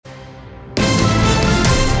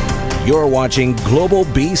You're watching Global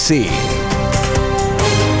BC.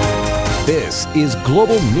 This is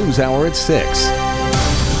Global News Hour at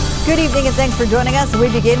 6. Good evening and thanks for joining us.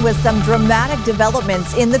 We begin with some dramatic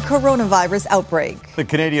developments in the coronavirus outbreak. The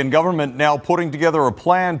Canadian government now putting together a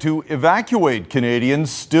plan to evacuate Canadians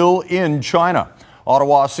still in China.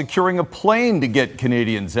 Ottawa securing a plane to get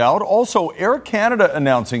Canadians out. Also, Air Canada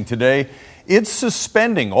announcing today it's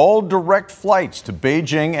suspending all direct flights to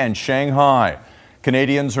Beijing and Shanghai.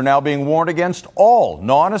 Canadians are now being warned against all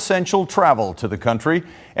non-essential travel to the country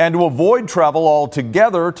and to avoid travel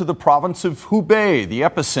altogether to the province of Hubei, the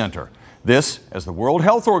epicenter. This, as the World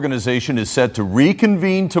Health Organization is set to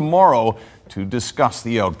reconvene tomorrow to discuss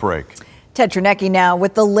the outbreak. Ted Chernecki now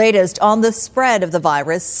with the latest on the spread of the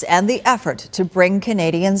virus and the effort to bring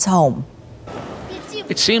Canadians home.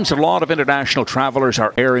 It seems a lot of international travelers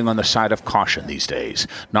are erring on the side of caution these days.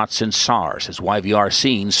 Not since SARS has YVR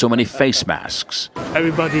seen so many face masks.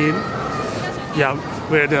 Everybody,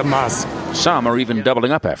 wear their mask. Some are even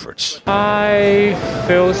doubling up efforts. I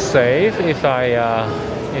feel safe if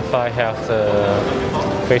I have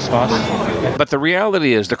the face mask. But the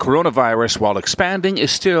reality is the coronavirus, while expanding,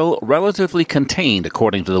 is still relatively contained,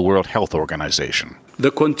 according to the World Health Organization. The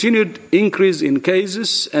continued increase in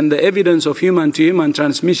cases and the evidence of human-to-human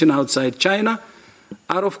transmission outside China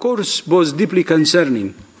are, of course, both deeply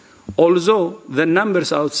concerning, although the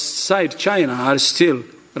numbers outside China are still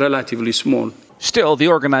relatively small. Still, the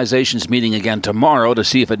organization's meeting again tomorrow to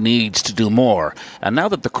see if it needs to do more. And now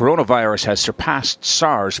that the coronavirus has surpassed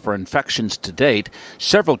SARS for infections to date,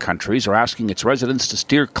 several countries are asking its residents to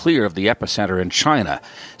steer clear of the epicenter in China.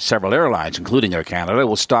 Several airlines, including Air Canada,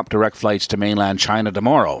 will stop direct flights to mainland China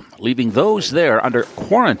tomorrow, leaving those there under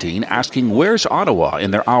quarantine asking where's Ottawa in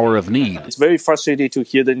their hour of need. It's very frustrating to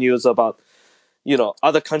hear the news about,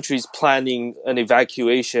 other countries planning an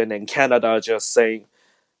evacuation and Canada just saying,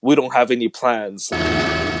 we don't have any plans.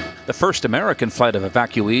 The first American flight of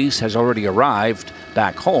evacuees has already arrived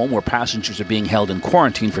back home, where passengers are being held in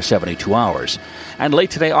quarantine for 72 hours. And late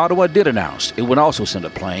today, Ottawa did announce it would also send a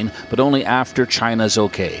plane, but only after China's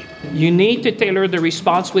okay. You need to tailor the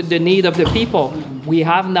response with the need of the people. We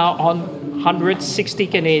have now 160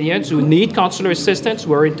 Canadians who need consular assistance.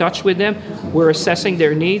 We're in touch with them. We're assessing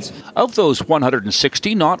their needs. Of those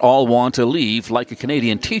 160, not all want to leave, like a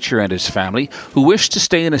Canadian teacher and his family who wish to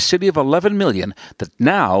stay in a city of 11 million that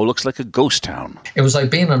now looks like a ghost town. It was like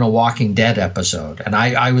being in a Walking Dead episode. And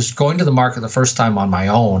I was going to the market the first time on my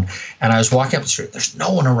own, and I was walking up the street. There's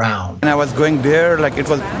no one around. And I was going there, it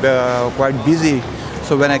was quite busy.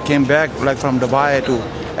 So when I came back, from Dubai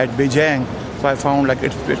at Beijing, so I found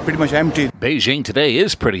it's pretty much empty. Beijing today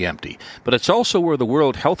is pretty empty, but it's also where the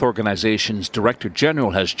World Health Organization's Director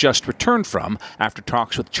General has just returned from after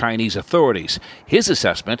talks with Chinese authorities. His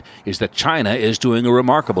assessment is that China is doing a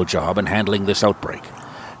remarkable job in handling this outbreak.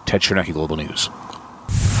 Ted Chernecki, Global News.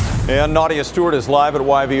 And Nadia Stewart is live at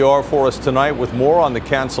YVR for us tonight with more on the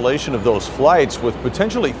cancellation of those flights, with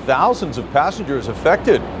potentially thousands of passengers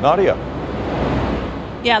affected. Nadia.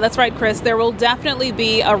 Yeah, that's right, Chris. There will definitely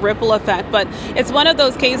be a ripple effect, but it's one of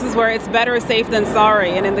those cases where it's better safe than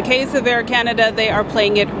sorry. And in the case of Air Canada, they are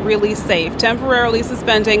playing it really safe, temporarily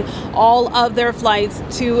suspending all of their flights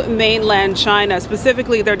to mainland China,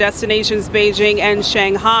 specifically their destinations Beijing and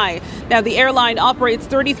Shanghai. Now, the airline operates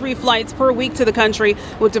 33 flights per week to the country,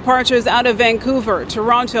 with departures out of Vancouver,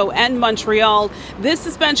 Toronto, and Montreal. This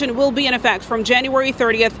suspension will be in effect from January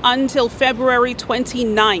 30th until February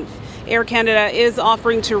 29th. Air Canada is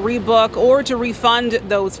offering to rebook or to refund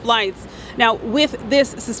those flights. Now, with this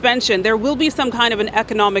suspension, there will be some kind of an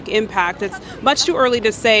economic impact. It's much too early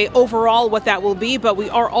to say overall what that will be, but we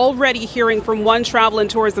are already hearing from one travel and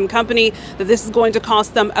tourism company that this is going to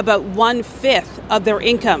cost them about 1/5 of their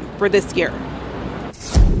income for this year.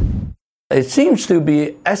 It seems to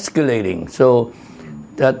be escalating, so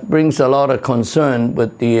that brings a lot of concern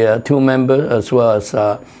with the two members as well as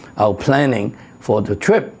our planning for the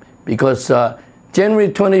trip. Because January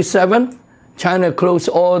 27th, China closed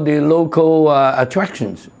all the local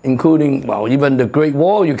attractions, including, even the Great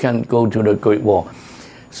Wall. You can go to the Great Wall.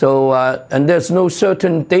 So, and there's no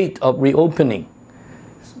certain date of reopening.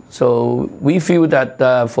 So we feel that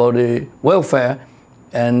for the welfare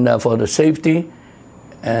and for the safety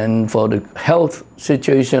and for the health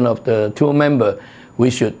situation of the two members,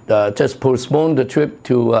 we should just postpone the trip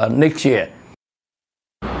to next year.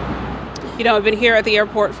 I've been here at the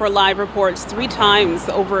airport for live reports 3 times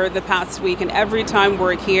over the past week, and every time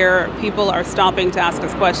we're here, people are stopping to ask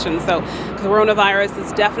us questions. So coronavirus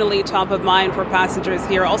is definitely top of mind for passengers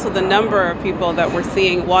here. Also, the number of people that we're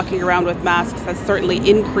seeing walking around with masks has certainly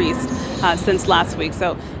increased since last week.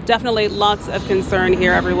 So definitely lots of concern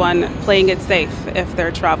here, everyone playing it safe if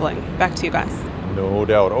they're traveling. Back to you guys. No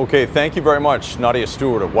doubt. Okay, thank you very much, Nadia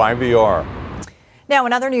Stewart of YVR. Now,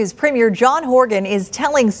 in other news, Premier John Horgan is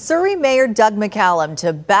telling Surrey Mayor Doug McCallum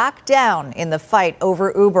to back down in the fight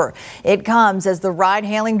over Uber. It comes as the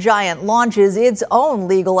ride-hailing giant launches its own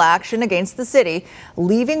legal action against the city,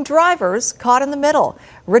 leaving drivers caught in the middle.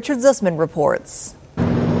 Richard Zussman reports.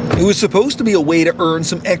 It was supposed to be a way to earn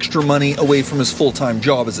some extra money away from his full-time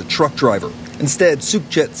job as a truck driver. Instead,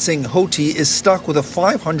 Sukhjit Singh Hoti is stuck with a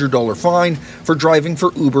 $500 fine for driving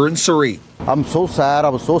for Uber in Surrey. I'm so sad. I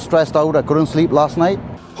was so stressed out. I couldn't sleep last night.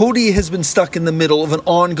 Hoti has been stuck in the middle of an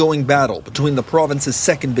ongoing battle between the province's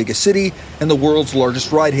second biggest city and the world's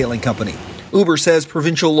largest ride-hailing company. Uber says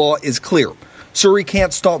provincial law is clear. Surrey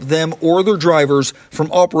can't stop them or their drivers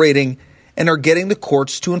from operating and are getting the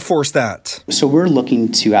courts to enforce that. So we're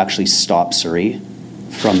looking to actually stop Surrey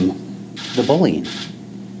from the bullying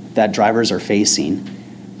that drivers are facing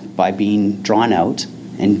by being drawn out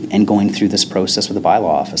and going through this process with a bylaw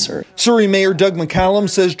officer. Surrey Mayor Doug McCallum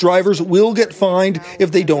says drivers will get fined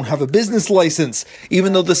if they don't have a business license,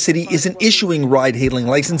 even though the city isn't issuing ride-hailing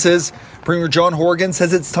licenses. Premier John Horgan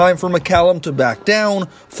says it's time for McCallum to back down,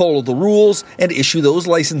 follow the rules, and issue those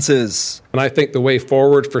licenses. And I think the way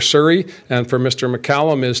forward for Surrey and for Mr.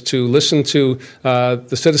 McCallum is to listen to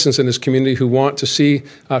the citizens in this community who want to see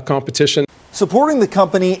competition. Supporting the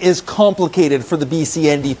company is complicated for the BC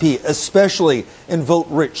NDP, especially in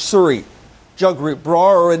vote-rich Surrey. Jagrup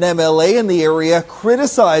Brar, an MLA in the area,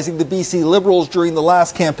 criticizing the BC Liberals during the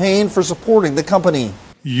last campaign for supporting the company.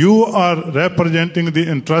 You are representing the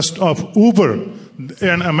interest of Uber,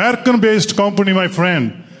 an American-based company, my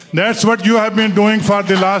friend. That's what you have been doing for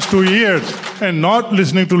the last 2 years, and not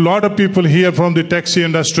listening to a lot of people here from the taxi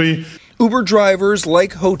industry. Uber drivers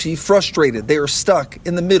like Hoti frustrated. They are stuck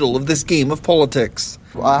in the middle of this game of politics.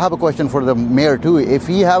 I have a question for the mayor too. If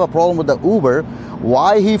he have a problem with the Uber,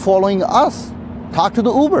 why he following us? Talk to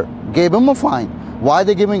the Uber. Gave him a fine. Why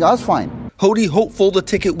they giving us fine? Hoti hopeful the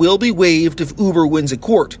ticket will be waived if Uber wins in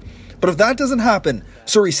court. But if that doesn't happen,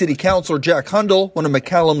 Surrey City Councillor Jack Hundle, one of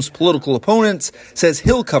McCallum's political opponents, says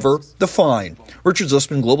he'll cover the fine. Richard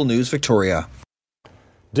Zussman, Global News, Victoria.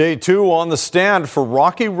 Day 2 on the stand for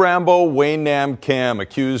Rocky Rambo Wayne Nam Kam,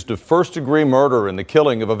 accused of first-degree murder in the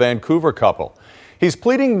killing of a Vancouver couple. He's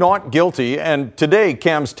pleading not guilty, and today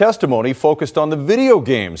Kam's testimony focused on the video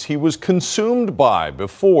games he was consumed by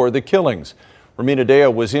before the killings. Romina Dea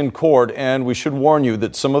was in court, and we should warn you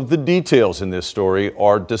that some of the details in this story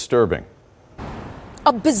are disturbing.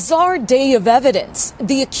 A bizarre day of evidence.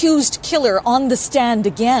 The accused killer on the stand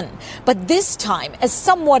again, but this time as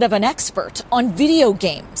somewhat of an expert on video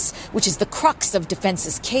games, which is the crux of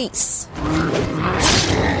defense's case.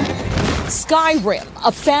 Skyrim,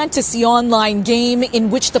 a fantasy online game in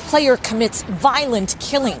which the player commits violent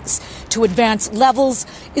killings to advance levels,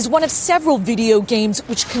 is one of several video games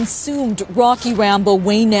which consumed Rocky Rambo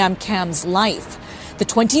Wayne Nam Kam's life. The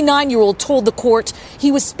 29-year-old told the court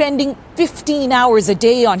he was spending 15 hours a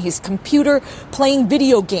day on his computer playing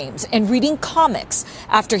video games and reading comics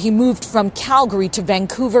after he moved from Calgary to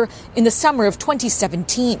Vancouver in the summer of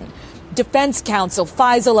 2017. Defense counsel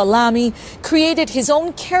Faisal Alami created his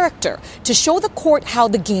own character to show the court how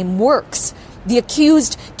the game works. The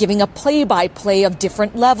accused giving a play-by-play of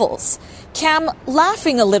different levels. Kam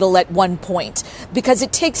laughing a little at one point because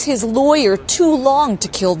it takes his lawyer too long to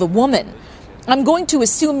kill the woman. I'm going to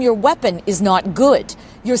assume your weapon is not good,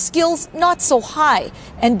 your skills not so high,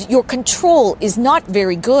 and your control is not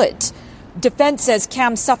very good. Defense says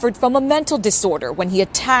Kam suffered from a mental disorder when he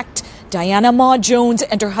attacked Diana Ma Jones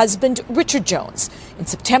and her husband Richard Jones in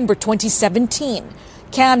September 2017.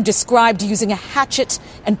 Kam described using a hatchet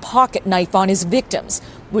and pocket knife on his victims,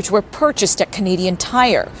 which were purchased at Canadian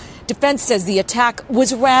Tire. Defense says the attack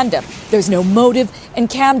was random, there's no motive,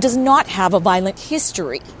 and Kam does not have a violent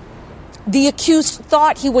history. The accused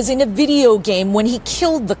thought he was in a video game when he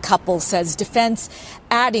killed the couple, says defense,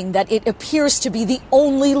 adding that it appears to be the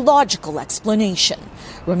only logical explanation.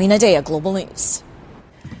 Romina Dea, Global News.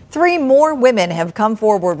 3 more women have come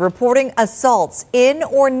forward reporting assaults in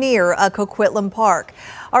or near a Coquitlam park.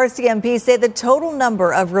 RCMP say the total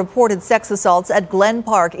number of reported sex assaults at Glen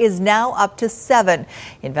Park is now up to 7.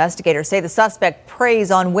 Investigators say the suspect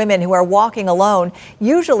preys on women who are walking alone,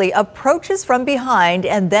 usually approaches from behind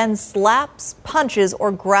and then slaps, punches,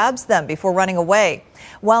 or grabs them before running away.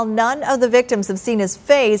 While none of the victims have seen his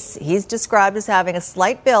face, he's described as having a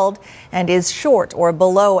slight build and is short or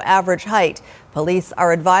below average height. Police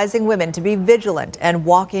are advising women to be vigilant and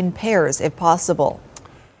walk in pairs if possible.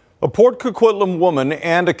 A Port Coquitlam woman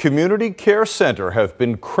and a community care center have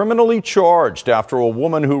been criminally charged after a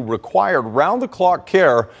woman who required round-the-clock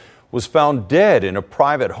care was found dead in a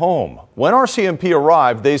private home. When RCMP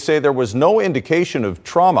arrived, they say there was no indication of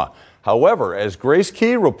trauma. However, as Grace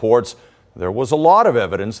Key reports, there was a lot of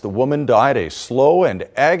evidence the woman died a slow and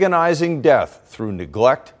agonizing death through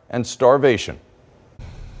neglect and starvation.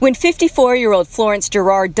 When 54-year-old Florence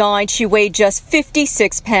Gerard died, she weighed just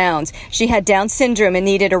 56 pounds. She had Down syndrome and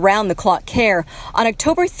needed around-the-clock care. On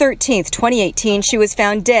October 13, 2018, she was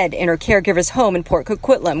found dead in her caregiver's home in Port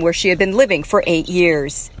Coquitlam, where she had been living for 8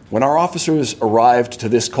 years. When our officers arrived to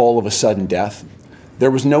this call of a sudden death, there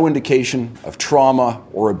was no indication of trauma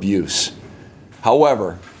or abuse.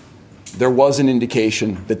 However, there was an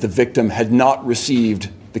indication that the victim had not received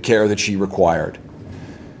the care that she required.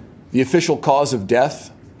 The official cause of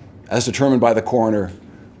death, as determined by the coroner,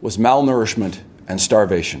 was malnourishment and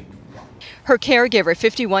starvation. Her caregiver,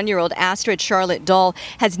 51-year-old Astrid Charlotte Dahl,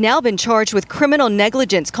 has now been charged with criminal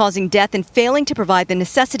negligence causing death and failing to provide the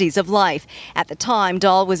necessities of life. At the time,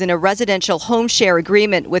 Dahl was in a residential home share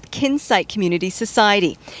agreement with Kinsight Community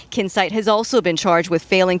Society. Kinsight has also been charged with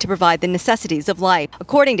failing to provide the necessities of life.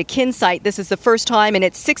 According to Kinsight, this is the first time in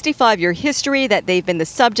its 65-year history that they've been the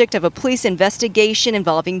subject of a police investigation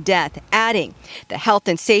involving death, adding, "The health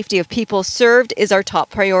and safety of people served is our top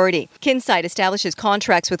priority." Kinsight establishes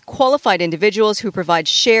contracts with qualified individuals who provide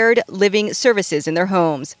shared living services in their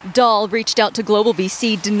homes. Dahl reached out to Global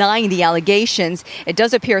BC denying the allegations. It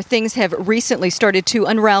does appear things have recently started to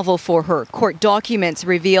unravel for her. Court documents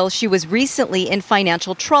reveal she was recently in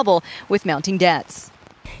financial trouble with mounting debts.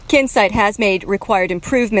 Kinsight has made required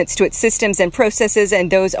improvements to its systems and processes,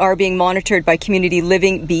 and those are being monitored by Community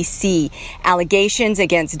Living BC. Allegations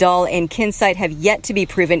against Dahl and Kinsight have yet to be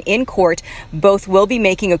proven in court. Both will be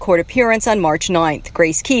making a court appearance on March 9th.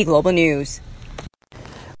 Grace Key, Global News.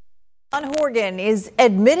 John Horgan is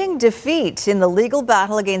admitting defeat in the legal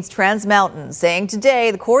battle against Trans Mountain, saying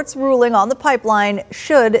today the court's ruling on the pipeline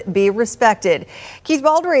should be respected. Keith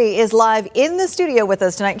Baldry is live in the studio with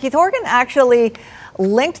us tonight. Keith, Horgan actually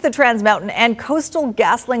linked the Trans Mountain and Coastal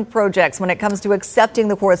GasLink projects when it comes to accepting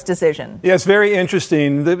the court's decision. Yeah, it's very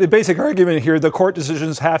interesting. The basic argument here, the court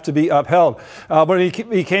decisions have to be upheld. When he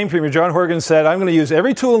became Premier, John Horgan said, I'm going to use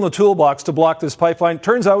every tool in the toolbox to block this pipeline.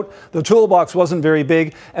 Turns out the toolbox wasn't very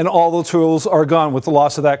big, and all the tools are gone with the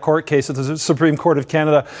loss of that court case at the Supreme Court of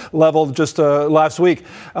Canada level just last week.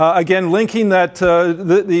 Again, linking that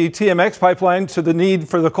the TMX pipeline to the need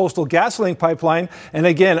for the Coastal GasLink pipeline, and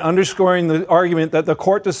again, underscoring the argument that the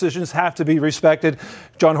court decisions have to be respected.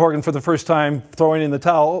 John Horgan, for the first time, throwing in the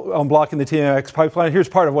towel on blocking the TMX pipeline. Here's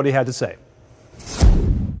part of what he had to say.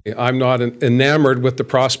 I'm not enamored with the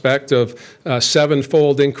prospect of a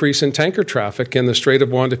sevenfold increase in tanker traffic in the Strait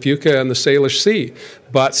of Juan de Fuca and the Salish Sea.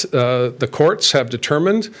 But the courts have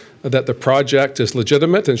determined that the project is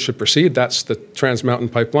legitimate and should proceed. That's the Trans Mountain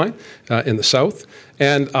Pipeline in the south.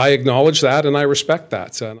 And I acknowledge that and I respect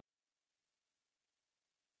that.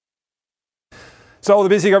 So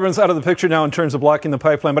the BC government's out of the picture now in terms of blocking the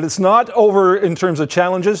pipeline, but it's not over in terms of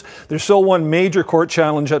challenges. There's still one major court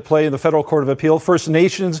challenge at play in the Federal Court of Appeal. First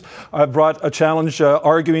Nations brought a challenge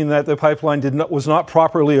arguing that the pipeline was not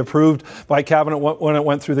properly approved by Cabinet when it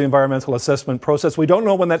went through the environmental assessment process. We don't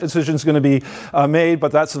know when that decision is going to be made,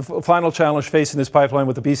 but that's the final challenge facing this pipeline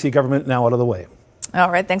with the BC government now out of the way.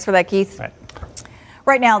 All right. Thanks for that, Keith. Right.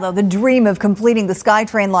 Right now, though, the dream of completing the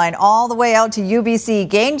SkyTrain line all the way out to UBC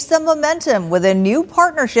gained some momentum with a new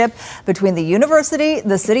partnership between the university,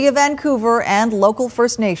 the City of Vancouver, and local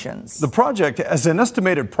First Nations. The project has an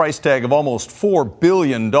estimated price tag of almost $4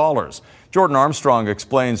 billion. Jordan Armstrong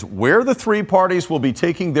explains where the three parties will be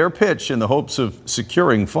taking their pitch in the hopes of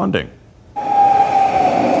securing funding.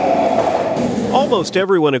 Almost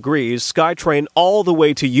everyone agrees SkyTrain all the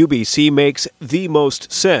way to UBC makes the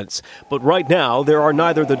most sense. But right now, there are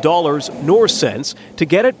neither the dollars nor cents to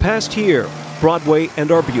get it past here, Broadway and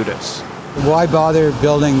Arbutus. Why bother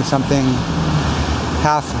building something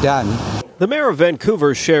half done? The mayor of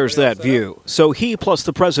Vancouver shares that view. So he plus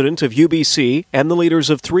the president of UBC and the leaders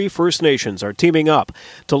of 3 First Nations are teaming up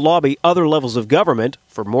to lobby other levels of government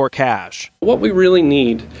for more cash. What we really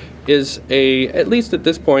need is at least at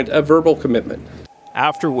this point, a verbal commitment.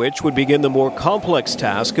 After which would begin the more complex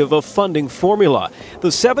task of a funding formula.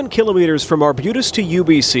 The 7 kilometers from Arbutus to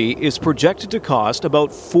UBC is projected to cost about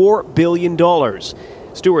 $4 billion.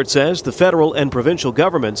 Stewart says the federal and provincial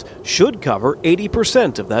governments should cover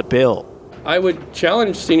 80% of that bill. I would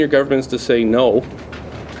challenge senior governments to say no.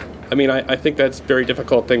 I mean, I think that's a very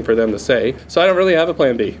difficult thing for them to say. So I don't really have a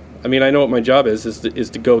plan B. I mean, I know what my job is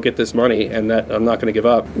to go get this money, and that I'm not going to give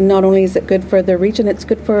up. Not only is it good for the region, it's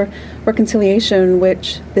good for reconciliation,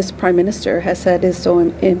 which this Prime Minister has said is so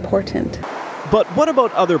important. But what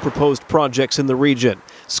about other proposed projects in the region?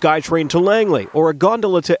 SkyTrain to Langley or a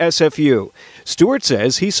gondola to SFU? Stewart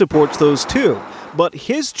says he supports those too, but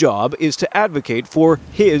his job is to advocate for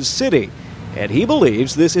his city. And he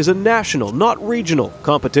believes this is a national, not regional,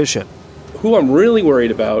 competition. Who I'm really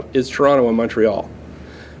worried about is Toronto and Montreal.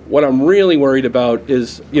 What I'm really worried about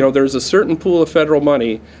is, there's a certain pool of federal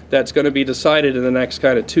money that's going to be decided in the next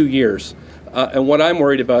kind of 2 years. And what I'm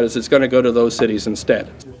worried about is it's going to go to those cities instead.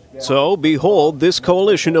 So, behold this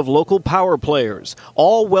coalition of local power players,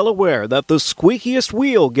 all well aware that the squeakiest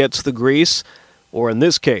wheel gets the grease, or in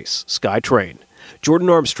this case, SkyTrain. Jordan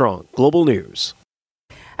Armstrong, Global News.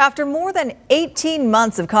 After more than 18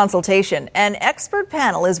 months of consultation, an expert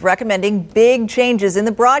panel is recommending big changes in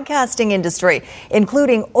the broadcasting industry,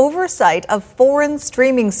 including oversight of foreign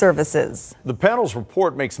streaming services. The panel's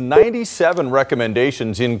report makes 97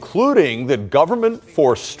 recommendations, including that government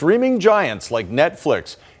force streaming giants like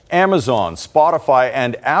Netflix, Amazon, Spotify,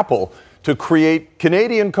 and Apple to create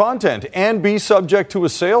Canadian content and be subject to a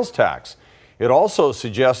sales tax. It also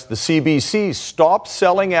suggests the CBC stop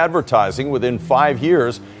selling advertising within 5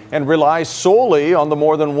 years and rely solely on the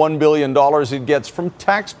more than $1 billion it gets from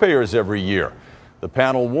taxpayers every year. The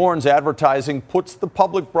panel warns advertising puts the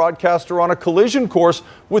public broadcaster on a collision course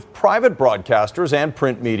with private broadcasters and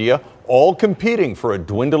print media, all competing for a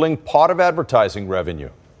dwindling pot of advertising revenue.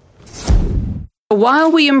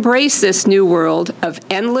 While we embrace this new world of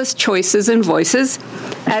endless choices and voices,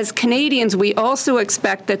 as Canadians, we also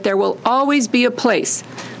expect that there will always be a place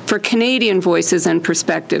for Canadian voices and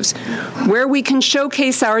perspectives, where we can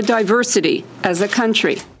showcase our diversity as a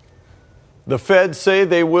country. The feds say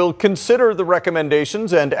they will consider the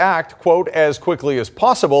recommendations and act, quote, as quickly as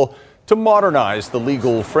possible to modernize the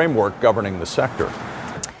legal framework governing the sector.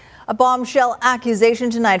 A bombshell accusation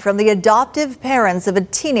tonight from the adoptive parents of a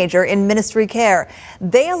teenager in ministry care.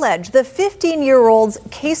 They allege the 15-year-old's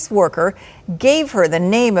caseworker gave her the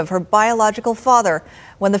name of her biological father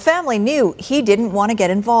when the family knew he didn't want to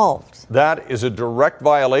get involved. That is a direct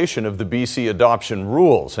violation of the BC adoption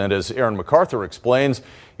rules. And as Aaron MacArthur explains,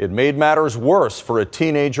 it made matters worse for a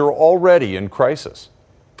teenager already in crisis.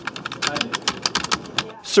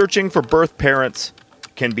 Searching for birth parents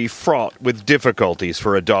can be fraught with difficulties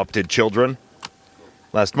for adopted children.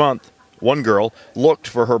 Last month, one girl looked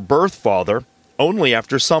for her birth father only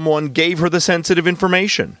after someone gave her the sensitive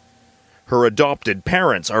information. Her adopted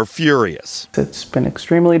parents are furious. It's been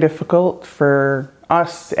extremely difficult for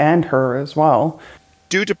us and her as well.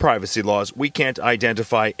 Due to privacy laws, we can't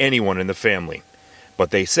identify anyone in the family.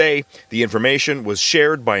 But they say the information was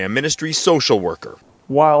shared by a ministry social worker.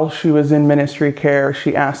 While she was in ministry care,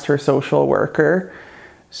 she asked her social worker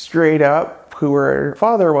straight up who her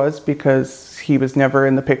father was, because he was never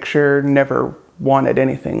in the picture, never wanted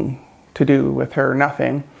anything to do with her,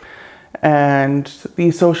 nothing. And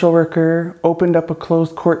the social worker opened up a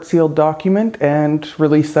closed court sealed document and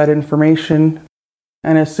released that information.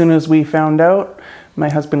 And as soon as we found out, my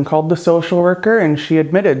husband called the social worker and she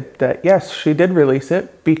admitted that yes, she did release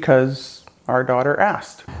it because our daughter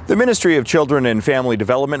asked. The Ministry of Children and Family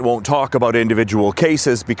Development won't talk about individual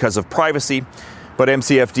cases because of privacy. But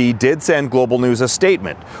MCFD did send Global News a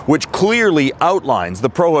statement which clearly outlines the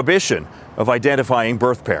prohibition of identifying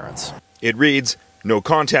birth parents. It reads, "No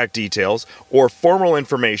contact details or formal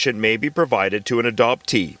information may be provided to an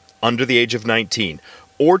adoptee under the age of 19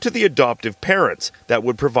 or to the adoptive parents that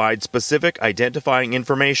would provide specific identifying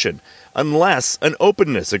information unless an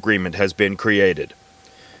openness agreement has been created."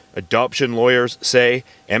 Adoption lawyers say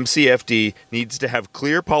MCFD needs to have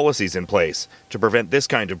clear policies in place to prevent this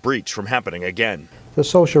kind of breach from happening again. The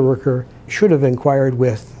social worker should have inquired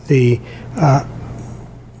with the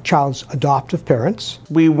child's adoptive parents.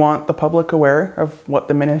 We want the public aware of what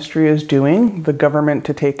the ministry is doing, the government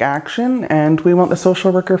to take action, and we want the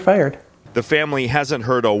social worker fired. The family hasn't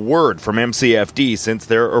heard a word from MCFD since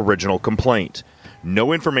their original complaint.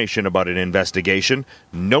 No information about an investigation,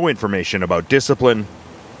 no information about discipline.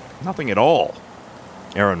 Nothing at all.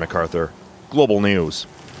 Aaron MacArthur, Global News.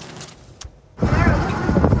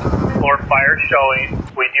 Floor fire showing.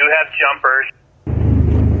 We do have jumpers.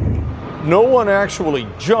 No one actually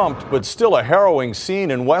jumped, but still a harrowing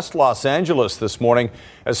scene in West Los Angeles this morning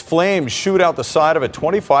as flames shoot out the side of a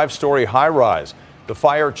 25-story high-rise. The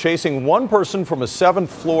fire chasing one person from a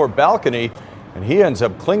 7th-floor balcony and he ends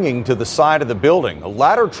up clinging to the side of the building. A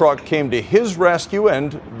ladder truck came to his rescue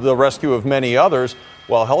and the rescue of many others,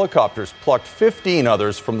 while helicopters plucked 15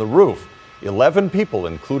 others from the roof. 11 people,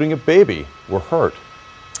 including a baby, were hurt.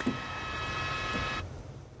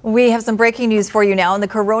 We have some breaking news for you now. In the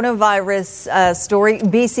coronavirus story,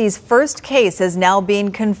 BC's first case has now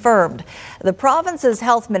been confirmed. The province's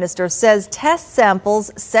health minister says test samples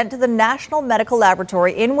sent to the National Medical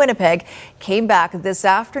Laboratory in Winnipeg came back this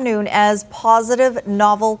afternoon as positive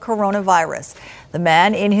novel coronavirus. The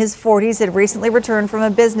man in his 40s had recently returned from a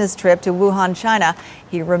business trip to Wuhan, China.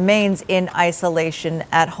 He remains in isolation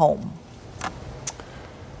at home.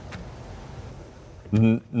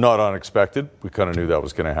 Not unexpected. We kind of knew that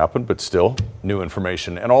was going to happen, but still, new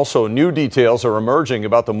information. And also, new details are emerging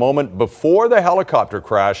about the moment before the helicopter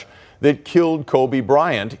crash that killed Kobe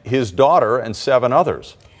Bryant, his daughter, and 7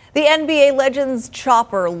 others. The NBA legend's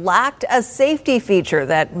chopper lacked a safety feature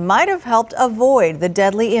that might have helped avoid the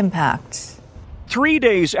deadly impact. 3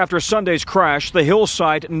 days after Sunday's crash, the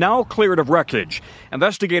hillside now cleared of wreckage.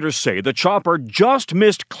 Investigators say the chopper just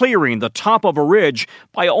missed clearing the top of a ridge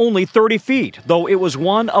by only 30 feet, though it was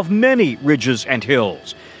one of many ridges and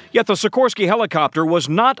hills. Yet the Sikorsky helicopter was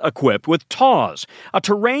not equipped with TAWS, a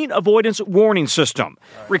terrain avoidance warning system,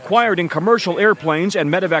 required in commercial airplanes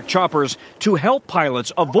and medevac choppers to help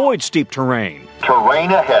pilots avoid steep terrain.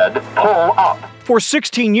 Terrain ahead, pull up. For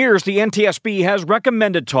 16 years, the NTSB has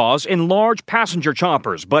recommended TAWS in large passenger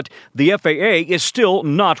choppers, but the FAA is still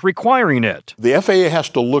not requiring it. The FAA has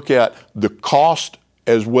to look at the cost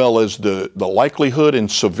as well as the likelihood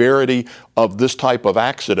and severity of this type of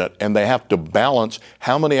accident, and they have to balance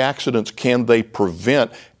how many accidents can they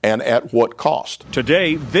prevent and at what cost.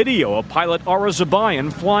 Today, video of pilot Ara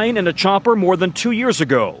Zabayan flying in a chopper more than 2 years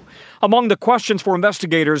ago. Among the questions for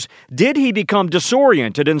investigators, did he become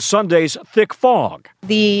disoriented in Sunday's thick fog?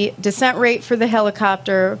 The descent rate for the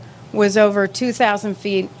helicopter was over 2,000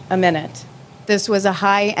 feet a minute. This was a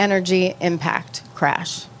high-energy impact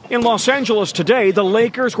crash. In Los Angeles today, the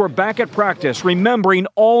Lakers were back at practice, remembering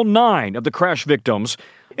all 9 of the crash victims.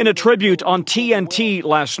 In a tribute on TNT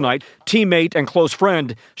last night, teammate and close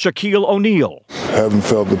friend Shaquille O'Neal. Haven't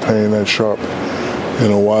felt the pain that sharp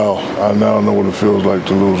in a while. I now know what it feels like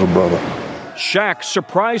to lose a brother. Shaq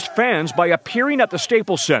surprised fans by appearing at the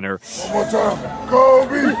Staples Center. One more time.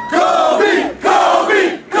 Kobe! Kobe!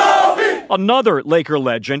 Kobe! Kobe! Another Laker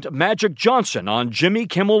legend, Magic Johnson, on Jimmy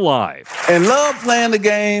Kimmel Live. And love playing the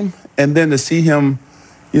game, and then to see him,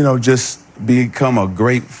 just become a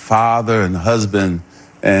great father and husband,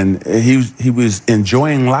 and he was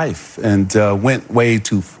enjoying life and went way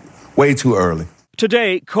too early.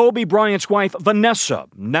 Today, Kobe Bryant's wife, Vanessa,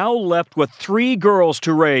 now left with 3 girls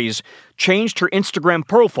to raise, changed her Instagram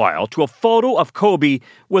profile to a photo of Kobe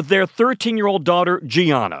with their 13-year-old daughter,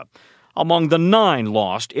 Gianna, among the 9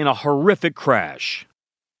 lost in a horrific crash.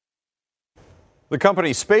 The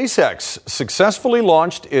company SpaceX successfully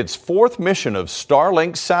launched its 4th mission of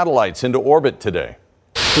Starlink satellites into orbit today.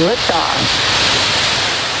 Liftoff.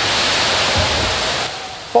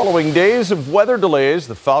 Following days of weather delays,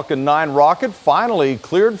 the Falcon 9 rocket finally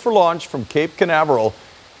cleared for launch from Cape Canaveral,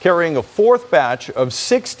 carrying a 4th batch of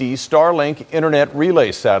 60 Starlink internet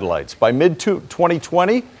relay satellites. By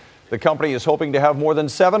mid-2020, the company is hoping to have more than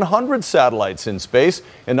 700 satellites in space,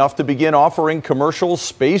 enough to begin offering commercial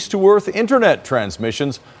space-to-Earth internet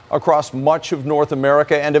transmissions across much of North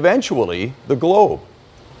America and eventually the globe.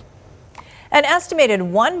 An estimated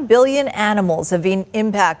 1 billion animals have been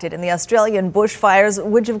impacted in the Australian bushfires,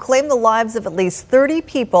 which have claimed the lives of at least 30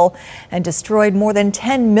 people and destroyed more than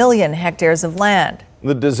 10 million hectares of land.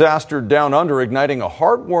 The disaster down under igniting a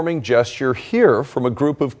heartwarming gesture here from a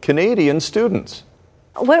group of Canadian students.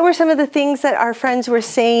 What were some of the things that our friends were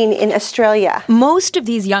saying in Australia? Most of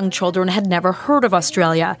these young children had never heard of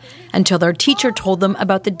Australia until their teacher told them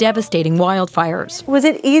about the devastating wildfires. Was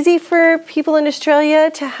it easy for people in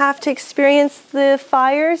Australia to have to experience the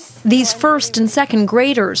fires? These 1st and 2nd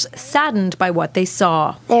graders saddened by what they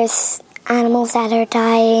saw. There's animals that are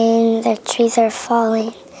dying, their trees are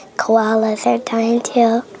falling, koalas are dying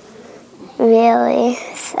too. Really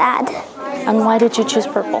sad. And why did you choose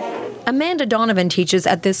purple? Amanda Donovan teaches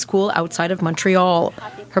at this school outside of Montreal.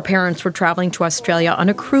 Her parents were traveling to Australia on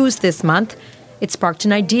a cruise this month. It sparked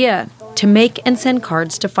an idea to make and send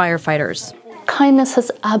cards to firefighters. Kindness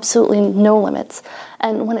has absolutely no limits.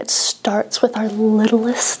 And when it starts with our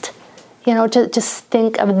littlest, just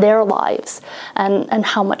think of their lives and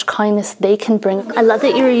how much kindness they can bring. I love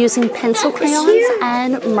that you were using pencil crayons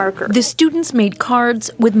and marker. The students made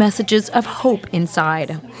cards with messages of hope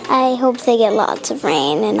inside. I hope they get lots of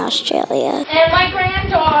rain in Australia. And my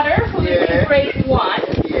granddaughter, who is in grade 1,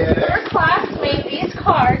 her classmate playing these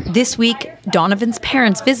cards. This week, Donovan's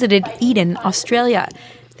parents visited Eden, Australia.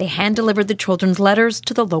 They hand-delivered the children's letters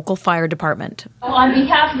to the local fire department. On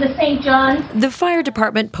behalf of the St. John's. The fire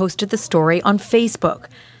department posted the story on Facebook.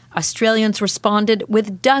 Australians responded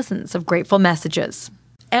with dozens of grateful messages.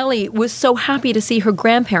 Ellie was so happy to see her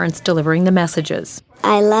grandparents delivering the messages.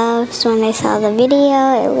 I loved when I saw the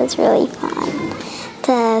video. It was really fun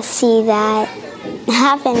to see that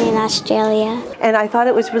happen in Australia. And I thought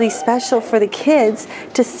it was really special for the kids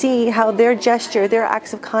to see how their gesture, their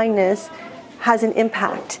acts of kindness has an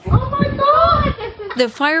impact. Oh my God! The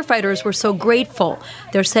firefighters were so grateful.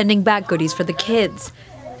 They're sending back goodies for the kids.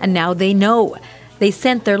 And now they know. They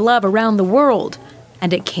sent their love around the world,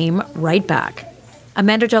 and it came right back.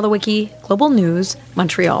 Amanda Jelowicki, Global News,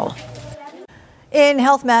 Montreal. In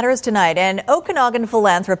Health Matters tonight, an Okanagan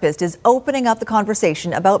philanthropist is opening up the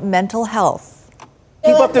conversation about mental health.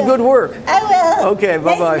 Keep up the good work. I will. Okay,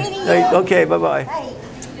 bye-bye. Okay, bye-bye.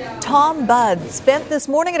 Tom Budd spent this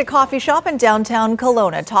morning at a coffee shop in downtown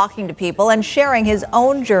Kelowna talking to people and sharing his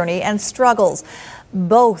own journey and struggles.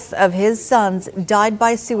 Both of his sons died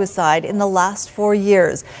by suicide in the last 4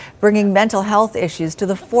 years, bringing mental health issues to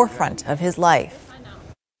the forefront of his life.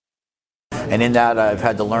 And in that, I've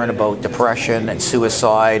had to learn about depression and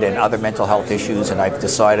suicide and other mental health issues, and I've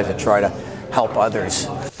decided to try to help others.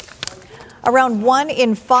 Around 1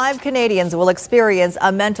 in 5 Canadians will experience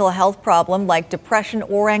a mental health problem like depression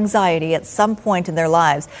or anxiety at some point in their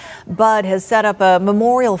lives. Budd has set up a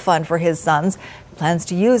memorial fund for his sons, plans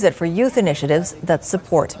to use it for youth initiatives that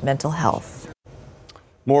support mental health.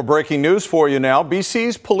 More breaking news for you now.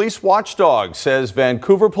 BC's police watchdog says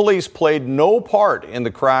Vancouver police played no part in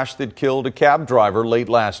the crash that killed a cab driver late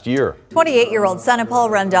last year. 28-year-old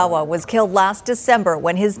Sanapal Randawa was killed last December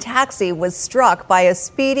when his taxi was struck by a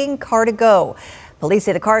speeding car-to-go. Police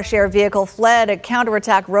say the car-share vehicle fled a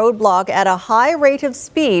counterattack roadblock at a high rate of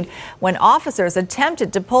speed when officers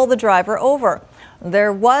attempted to pull the driver over.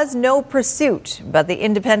 There was no pursuit, but the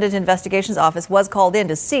Independent Investigations Office was called in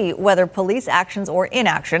to see whether police actions or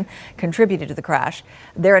inaction contributed to the crash.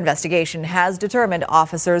 Their investigation has determined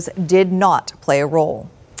officers did not play a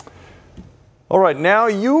role. All right, now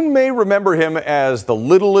you may remember him as the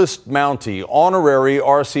Littlest Mountie, honorary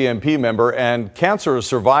RCMP member and cancer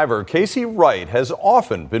survivor. Casey Wright has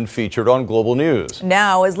often been featured on Global News.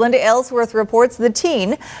 Now, as Linda Ellsworth reports, the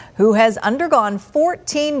teen, who has undergone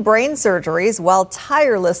 14 brain surgeries while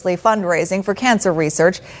tirelessly fundraising for cancer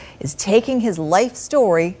research, is taking his life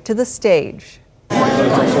story to the stage.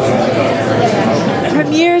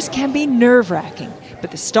 Premieres can be nerve-wracking, but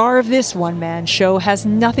the star of this one-man show has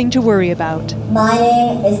nothing to worry about. My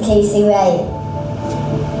name is Casey Wright.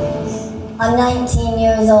 I'm 19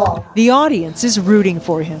 years old. The audience is rooting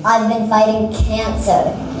for him. I've been fighting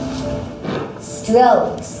cancer,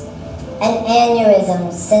 strokes, and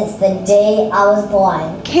aneurysms since the day I was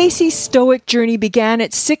born. Casey's stoic journey began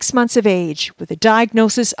at 6 months of age with a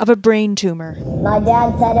diagnosis of a brain tumor. My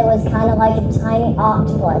dad said it was kind of like a tiny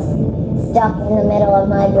octopus stuck in the middle of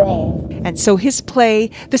my brain. And so his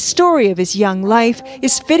play, the story of his young life,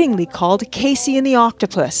 is fittingly called Casey and the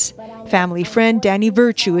Octopus. Family friend Danny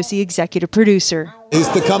Virtue is the executive producer. He's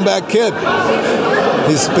the comeback kid.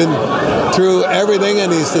 He's been through everything,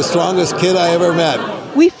 and he's the strongest kid I ever met.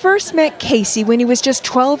 We first met Casey when he was just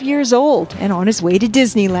 12 years old and on his way to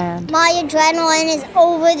Disneyland. My adrenaline is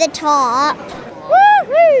over the top.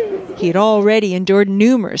 He had already endured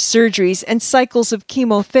numerous surgeries and cycles of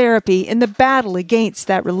chemotherapy in the battle against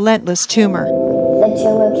that relentless tumor. The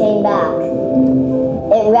tumor came back.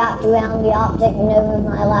 It wrapped around the optic nerve of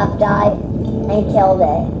my left eye and killed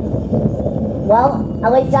it. Well,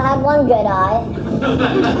 at least I had one good eye.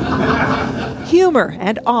 Humor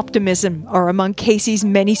and optimism are among Casey's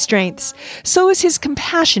many strengths. So is his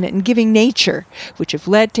compassionate and giving nature, which have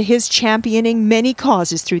led to his championing many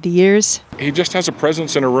causes through the years. He just has a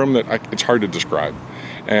presence in a room that it's hard to describe.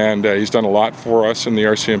 And he's done a lot for us in the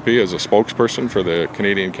RCMP as a spokesperson for the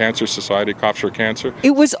Canadian Cancer Society, Cops for Cancer.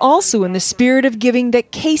 It was also in the spirit of giving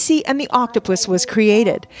that Casey and the Octopus was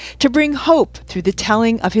created, to bring hope through the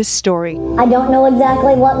telling of his story. I don't know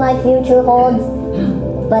exactly what my future holds,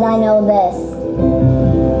 but I know this.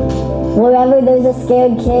 Wherever there's a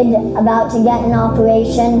scared kid about to get an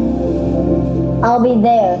operation, I'll be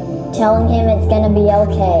there, telling him it's going to be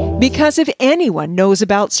okay. Because if anyone knows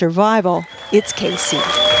about survival, it's Casey.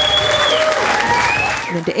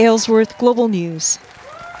 Linda Aylesworth, Global News.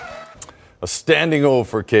 A standing O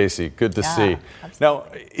for Casey. Good to see. Now,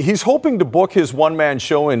 he's hoping to book his one-man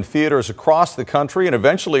show in theaters across the country and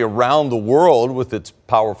eventually around the world with its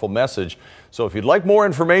powerful message. So if you'd like more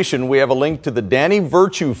information, we have a link to the Danny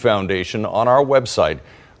Virtue Foundation on our website,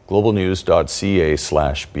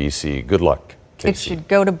 globalnews.ca/BC. Good luck, Casey. It should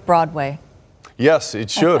go to Broadway. Yes, it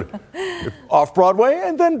should. Off Broadway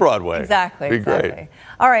and then Broadway. Exactly. Be exactly. great.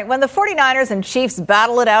 All right, when the 49ers and Chiefs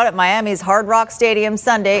battle it out at Miami's Hard Rock Stadium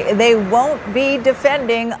Sunday, they won't be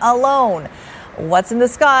defending alone. What's in the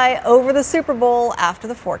sky over the Super Bowl after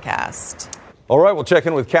the forecast? All right, we'll check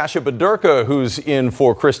in with Kasia Badurka, who's in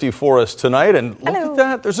for Christy Forrest tonight. And look at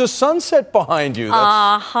that. There's a sunset behind you.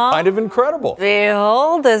 That's kind of incredible.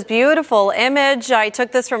 Behold this beautiful image. I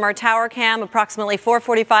took this from our tower cam approximately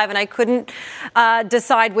 4:45, and I couldn't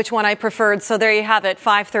decide which one I preferred. So there you have it,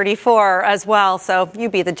 5:34 as well. So you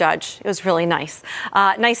be the judge. It was really nice.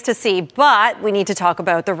 Nice to see. But we need to talk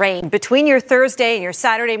about the rain. Between your Thursday and your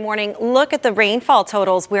Saturday morning, look at the rainfall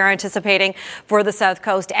totals we're anticipating for the South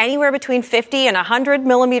Coast. Anywhere between 50 and 100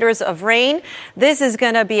 millimeters of rain. This is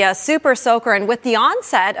going to be a super soaker. And with the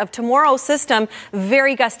onset of tomorrow's system,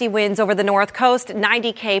 very gusty winds over the North Coast,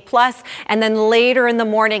 90K plus. And then later in the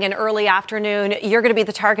morning and early afternoon, you're going to be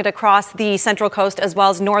the target across the Central Coast as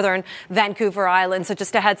well as northern Vancouver Island. So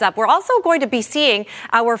just a heads up. We're also going to be seeing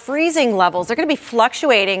our freezing levels. They're going to be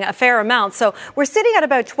fluctuating a fair amount. So we're sitting at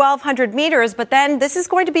about 1,200 meters. But then this is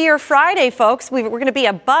going to be your Friday, folks. We're going to be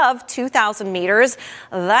above 2,000 meters.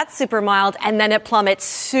 That's super mild. And then it plummets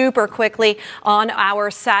super quickly on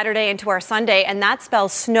our Saturday into our Sunday, and that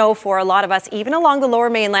spells snow for a lot of us, even along the lower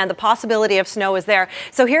mainland. The possibility of snow is there.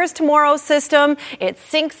 So here's tomorrow's system. It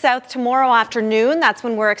sinks south tomorrow afternoon. That's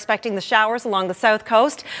when we're expecting the showers along the south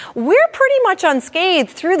coast. We're pretty much unscathed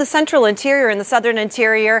through the central interior and the southern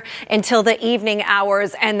interior until the evening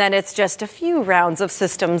hours, and then it's just a few rounds of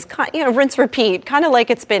systems, rinse, repeat, kind of like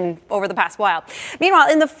it's been over the past while. Meanwhile,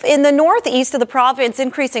 in the northeast of the province,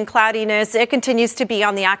 increasing cloudiness. It continues to be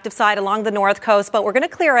on the active side along the north coast, but we're going to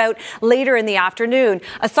clear out later in the afternoon.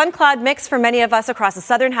 A sun-cloud mix for many of us across the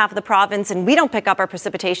southern half of the province, and we don't pick up our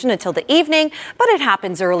precipitation until the evening, but it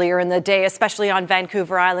happens earlier in the day, especially on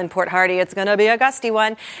Vancouver Island, Port Hardy. It's going to be a gusty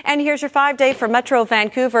one. And here's your 5-day for Metro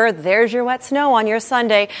Vancouver. There's your wet snow on your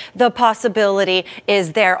Sunday. The possibility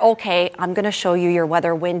is there. Okay, I'm going to show you your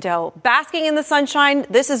weather window. Basking in the sunshine,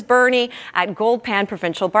 this is Bernie at Gold Pan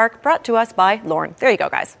Provincial Park, brought to us by Lauren. There you go,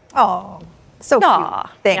 guys. Oh, so cute.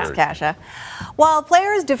 Thanks, Kasia. While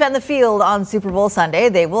players defend the field on Super Bowl Sunday,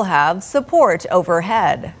 they will have support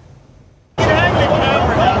overhead.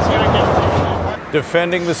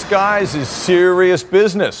 Defending the skies is serious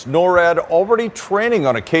business. NORAD already training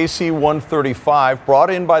on a KC-135 brought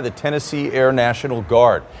in by the Tennessee Air National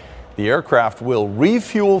Guard. The aircraft will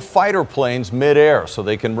refuel fighter planes midair so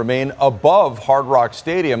they can remain above Hard Rock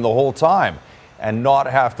Stadium the whole time and not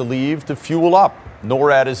have to leave to fuel up.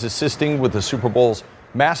 NORAD is assisting with the Super Bowl's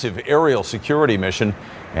massive aerial security mission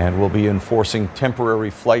and will be enforcing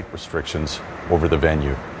temporary flight restrictions over the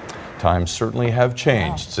venue. Times certainly have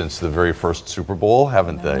changed since the very first Super Bowl,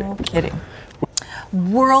 haven't they? No kidding.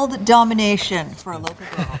 World domination for a local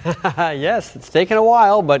girl. Yes, it's taken a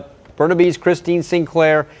while, but Burnaby's Christine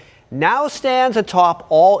Sinclair now stands atop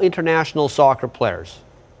all international soccer players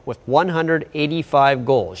with 185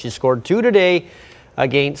 goals. She scored 2 today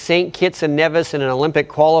against St. Kitts and Nevis in an Olympic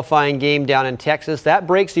qualifying game down in Texas. That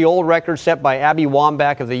breaks the old record set by Abby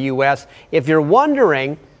Wambach of the U.S. If you're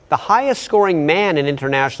wondering, the highest scoring man in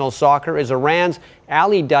international soccer is Iran's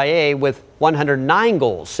Ali Daei with 109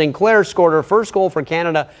 goals. Sinclair scored her first goal for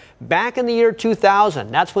Canada back in the year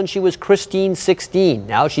 2000. That's when she was Christine 16.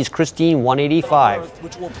 Now she's Christine 185.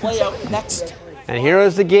 Which will play out next. And here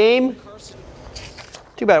is the game.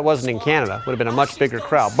 Too bad it wasn't in Canada. Would have been a much bigger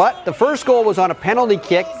crowd. But the first goal was on a penalty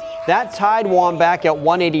kick. That tied Wambach at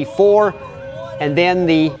 184. And then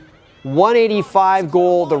the 185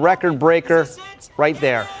 goal, the record breaker, right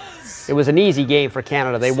there. It was an easy game for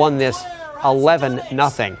Canada. They won this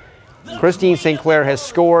 11-0. Christine Sinclair has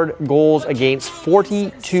scored goals against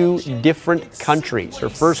 42 different countries. Her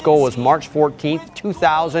first goal was March 14th,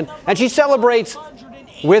 2000. And she celebrates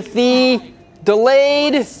with the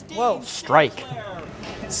delayed strike.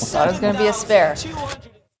 Thought it was going to be a spare.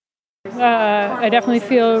 I definitely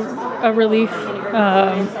feel a relief,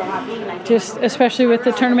 just especially with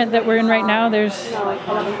the tournament that we're in right now.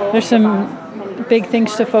 There's some big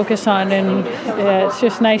things to focus on, and it's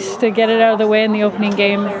just nice to get it out of the way in the opening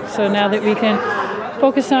game. So now that we can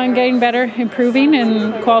focus on getting better, improving,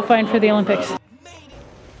 and qualifying for the Olympics.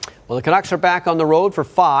 Well, the Canucks are back on the road for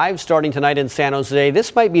 5, starting tonight in San Jose.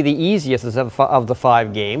 This might be the easiest of the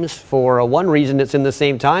 5 games for one reason: it's in the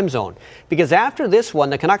same time zone. Because after this one,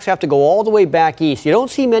 the Canucks have to go all the way back east. You don't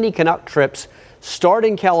see many Canuck trips start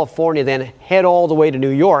in California, then head all the way to New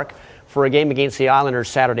York for a game against the Islanders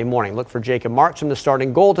Saturday morning. Look for Jacob Markstrom, the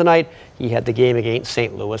starting goal tonight. He had the game against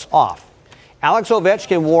St. Louis off. Alex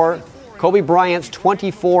Ovechkin wore Kobe Bryant's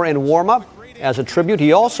 24 in warm-up as a tribute.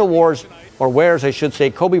 He also wears,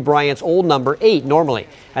 Kobe Bryant's old number 8 normally.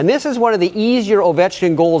 And this is one of the easier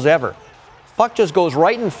Ovechkin goals ever. Puck just goes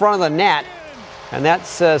right in front of the net, and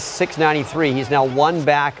that's .693. He's now one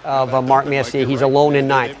back of Mark Messier. He's alone in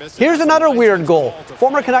ninth. Here's another weird goal.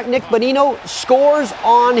 Former Canuck Nick Bonino scores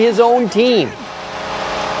on his own team.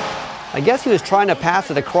 I guess he was trying to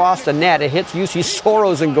pass it across the net. It hits UC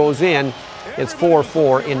Soros and goes in. It's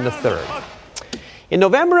 4-4 in the third. In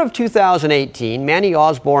November of 2018, Manny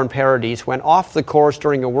Osborne Paradis went off the course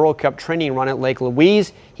during a World Cup training run at Lake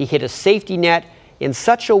Louise. He hit a safety net in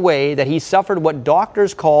such a way that he suffered what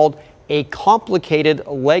doctors called a complicated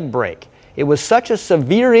leg break. It was such a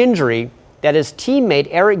severe injury that his teammate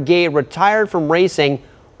Eric Gay retired from racing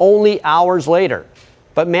only hours later.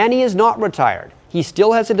 But Manny is not retired. He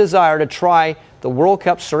still has a desire to try the World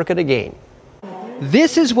Cup circuit again.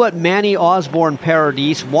 This is what Manny Osborne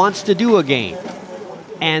Paradis wants to do again.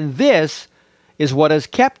 And this is what has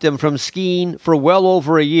kept him from skiing for well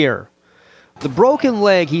over a year. The broken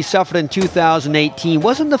leg he suffered in 2018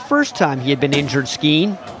 wasn't the first time he had been injured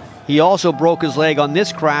skiing. He also broke his leg on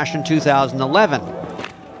this crash in 2011.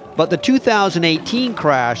 But the 2018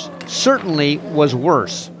 crash certainly was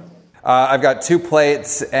worse. I've got 2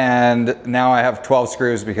 plates, and now I have 12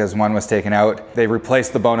 screws because one was taken out. They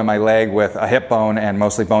replaced the bone in my leg with a hip bone and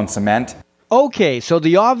mostly bone cement. Okay, so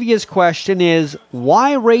the obvious question is,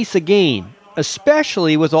 why race again,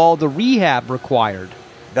 especially with all the rehab required?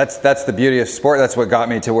 That's the beauty of sport. That's what got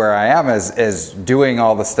me to where I am, is doing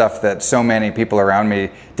all the stuff that so many people around me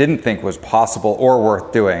didn't think was possible or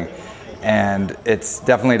worth doing. And it's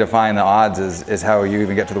definitely defying the odds is how you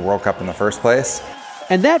even get to the World Cup in the first place.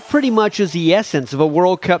 And that pretty much is the essence of a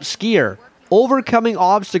World Cup skier, overcoming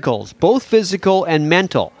obstacles, both physical and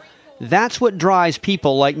mental. That's what drives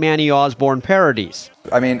people like Manny Osborne Paradis.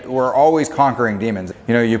 I mean, we're always conquering demons.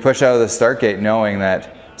 You know, you push out of the start gate knowing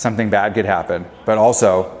that something bad could happen, but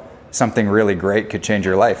also something really great could change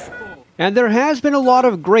your life. And there has been a lot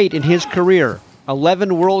of great in his career.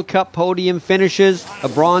 11 World Cup podium finishes, a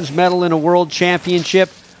bronze medal in a World Championship,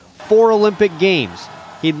 4 Olympic Games.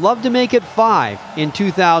 He'd love to make it 5 in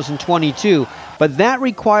 2022, but that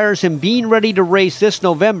requires him being ready to race this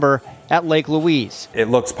November at Lake Louise. It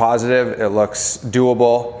looks positive, it looks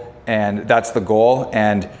doable, and that's the goal.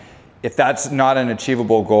 And if that's not an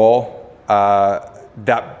achievable goal,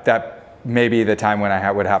 that may be the time when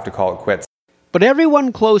I would have to call it quits. But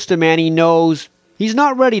everyone close to Manny knows he's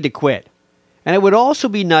not ready to quit. And it would also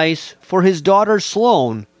be nice for his daughter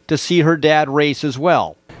Sloane to see her dad race as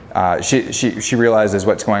well. She realizes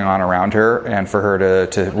what's going on around her, and for her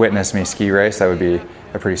to witness me ski race, that would be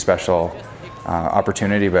a pretty special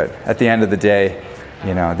opportunity. But at the end of the day,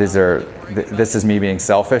 you know, this is me being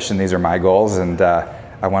selfish, and these are my goals, and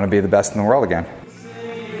I want to be the best in the world again.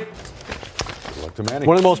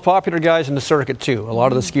 One of the most popular guys in the circuit, too. A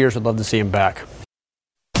lot of the skiers would love to see him back.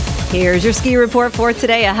 Here's your ski report for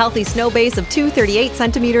today. A healthy snow base of 238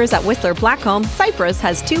 centimeters at Whistler Blackcomb. Cypress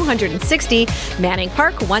has 260. Manning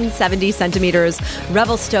Park, 170 centimeters.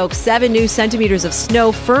 Revelstoke, 7 new centimeters of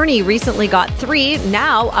snow. Fernie recently got 3,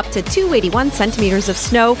 now up to 281 centimeters of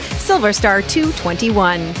snow. Silver Star,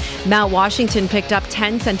 221. Mount Washington picked up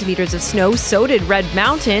 10 centimeters of snow. So did Red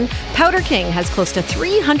Mountain. Powder King has close to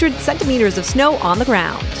 300 centimeters of snow on the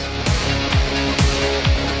ground.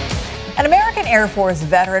 An American Air Force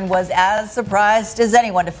veteran was as surprised as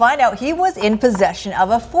anyone to find out he was in possession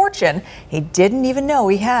of a fortune he didn't even know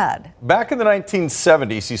he had. Back in the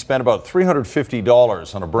 1970s, he spent about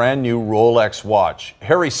 $350 on a brand new Rolex watch.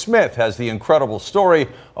 Harry Smith has the incredible story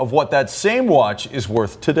of what that same watch is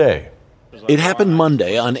worth today. It happened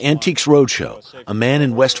Monday on Antiques Roadshow. A man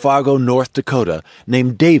in West Fargo, North Dakota,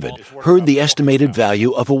 named David, heard the estimated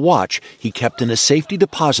value of a watch he kept in a safety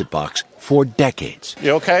deposit box for decades.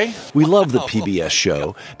 You okay? We love the PBS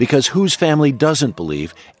show because whose family doesn't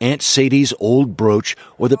believe Aunt Sadie's old brooch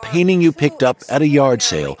or the painting you picked up at a yard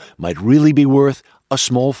sale might really be worth a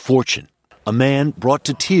small fortune? A man brought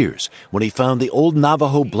to tears when he found the old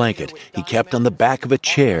Navajo blanket he kept on the back of a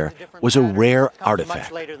chair was a rare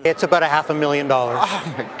artifact. It's about $500,000.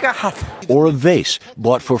 Oh, my God. Or a vase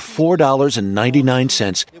bought for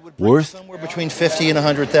 $4.99 worth somewhere between $50,000 and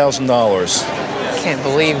 $100,000. Can't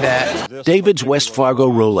believe that. David's West Fargo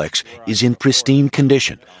Rolex is in pristine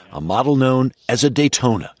condition, a model known as a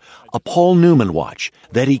Daytona. A Paul Newman watch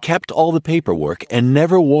that he kept all the paperwork and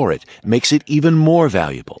never wore it makes it even more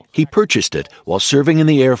valuable. He purchased it while serving in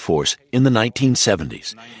the Air Force in the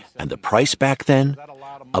 1970s. And the price back then?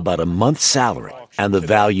 About a month's salary. And the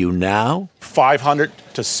value now? $500,000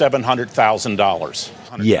 to $700,000.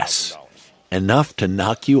 Yes. enough to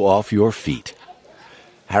knock you off your feet.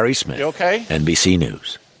 Harry Smith, You okay? NBC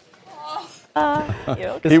News.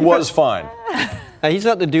 He was fine. He's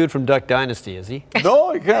not the dude from Duck Dynasty, is he?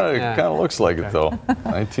 No, he kind of looks like it, though.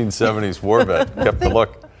 1970s war vet. Kept the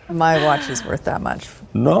look. My watch is worth that much.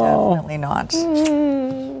 No. Definitely not.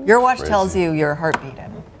 Your watch tells you your heart beating.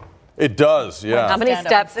 It does, yeah. How many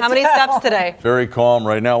steps? How many steps today? Very calm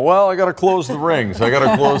right now. Well, I got to close the rings.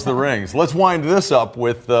 Let's wind this up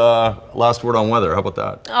with last word on weather. How about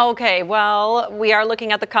that? Okay, well, we are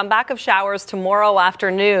looking at the comeback of showers tomorrow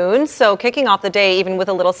afternoon. So kicking off the day, even with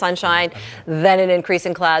a little sunshine, then an increase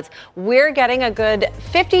in clouds. We're getting a good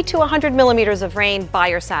 50 to 100 millimeters of rain by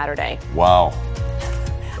your Saturday. Wow.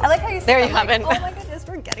 I like how you said There you that, have it. Oh my goodness,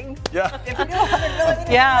 we're getting Yeah.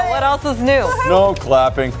 Yeah, what else is new? No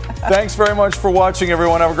clapping. Thanks very much for watching,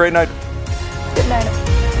 everyone. Have a great night. Good night.